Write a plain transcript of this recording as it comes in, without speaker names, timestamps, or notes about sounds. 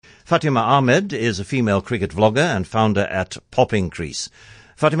Fatima Ahmed is a female cricket vlogger and founder at Popping Crease.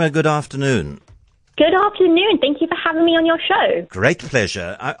 Fatima, good afternoon. Good afternoon. Thank you for having me on your show. Great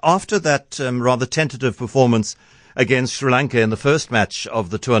pleasure. After that rather tentative performance against Sri Lanka in the first match of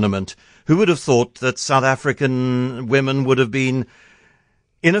the tournament, who would have thought that South African women would have been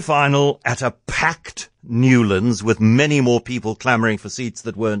in a final at a packed Newlands with many more people clamouring for seats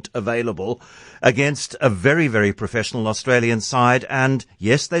that weren't available against a very, very professional Australian side. And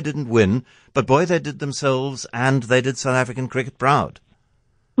yes, they didn't win, but boy, they did themselves and they did South African cricket proud.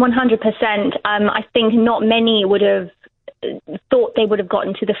 100%. I think not many would have thought they would have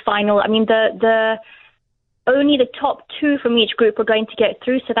gotten to the final. I mean, only the top two from each group were going to get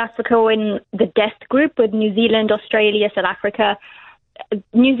through. South Africa were in the death group with New Zealand, Australia, South Africa.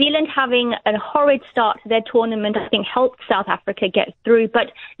 New Zealand having a horrid start to their tournament, I think, helped South Africa get through.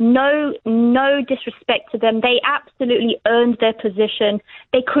 But no disrespect to them. They absolutely earned their position.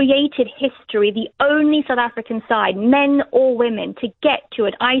 They created history. The only South African side, men or women, to get to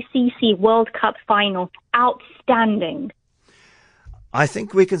an ICC World Cup final. Outstanding. I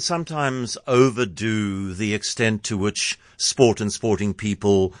think we can sometimes overdo the extent to which sport and sporting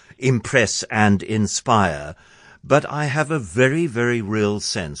people impress and inspire. But I have a very, very real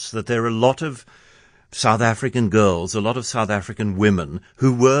sense that there are a lot of South African girls, a lot of South African women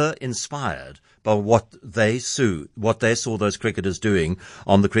who were inspired by what they saw those cricketers doing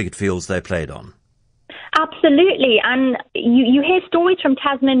on the cricket fields they played on. Absolutely. And you hear stories from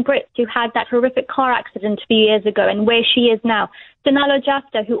Tasman Brits who had that horrific car accident a few years ago and where she is now. Danilo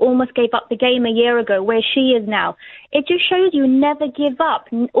Jasta, who almost gave up the game a year ago, where she is now. It just shows you never give up.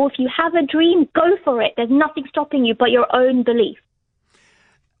 Or if you have a dream, go for it. There's nothing stopping you but your own belief.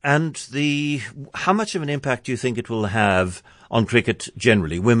 And how much of an impact do you think it will have on cricket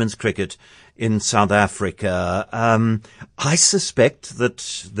generally, women's cricket in South Africa? I suspect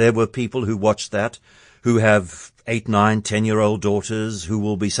that there were people who watched that who have 8, 9, 10-year-old daughters who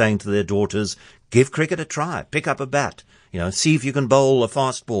will be saying to their daughters, give cricket a try, pick up a bat, see if you can bowl a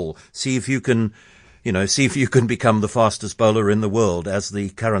fast ball, see if you can become the fastest bowler in the world, as the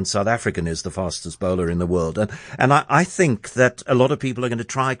current South African is the fastest bowler in the world. And I think that a lot of people are going to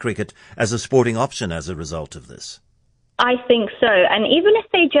try cricket as a sporting option as a result of this. I think so. And even if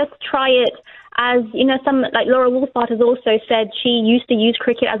they just try it as, some, like Laura Wolfart has also said, she used to use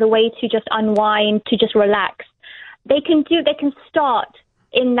cricket as a way to just unwind, to just relax. They can start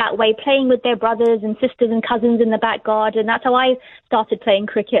in that way, playing with their brothers and sisters and cousins in the back garden. That's how I started playing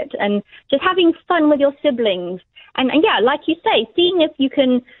cricket, and just having fun with your siblings. And yeah, like you say, seeing if you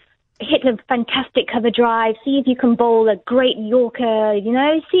can hit a fantastic cover drive, see if you can bowl a great Yorker,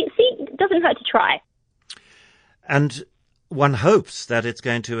 see, it doesn't hurt to try. And one hopes that it's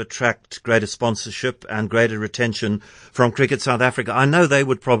going to attract greater sponsorship and greater retention from Cricket South Africa. I know they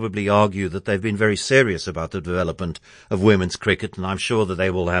would probably argue that they've been very serious about the development of women's cricket, and I'm sure that they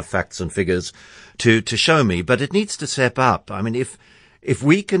will have facts and figures to show me, but it needs to step up. I mean, if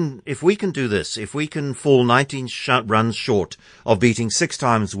we can do this, if we can fall 19 runs short of beating 6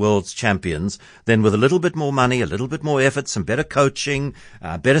 times world's champions, then with a little bit more money, a little bit more effort, some better coaching,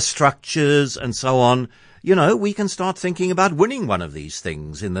 better structures and so on, we can start thinking about winning one of these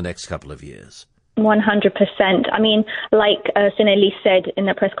things in the next couple of years. 100%. I mean, like Sinelli said in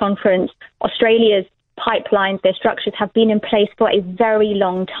the press conference, Australia's pipelines, their structures have been in place for a very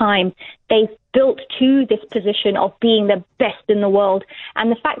long time. They've built to this position of being the best in the world.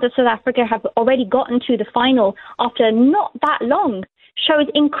 And the fact that South Africa have already gotten to the final after not that long shows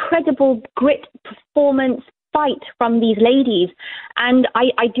incredible grit, performance, fight from these ladies. And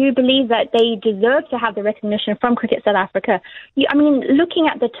I do believe that they deserve to have the recognition from Cricket South Africa. Looking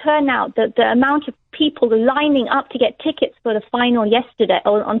at the turnout, the amount of people lining up to get tickets for the final yesterday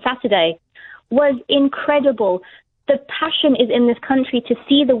or on Saturday was incredible. The passion is in this country to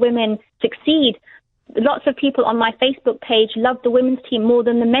see the women succeed. Lots of people on my Facebook page love the women's team more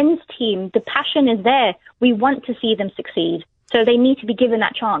than the men's team. The passion is there. We want to see them succeed. So they need to be given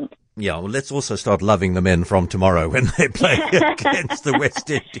that chance. Yeah, well, let's also start loving the men from tomorrow when they play against the West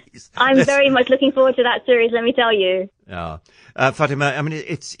Indies. I'm very much looking forward to that series, let me tell you. Yeah. Fatima,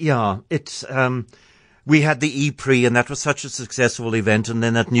 we had the E-Prix, and that was such a successful event. And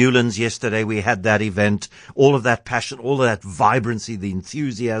then at Newlands yesterday, we had that event, all of that passion, all of that vibrancy, the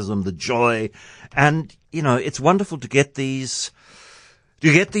enthusiasm, the joy. And, it's wonderful to get these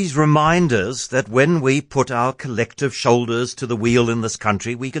reminders that when we put our collective shoulders to the wheel in this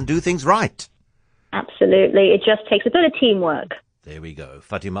country, we can do things right. Absolutely. It just takes a bit of teamwork. There we go.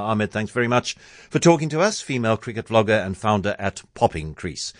 Fatima Ahmed, thanks very much for talking to us, female cricket vlogger and founder at Popping Crease.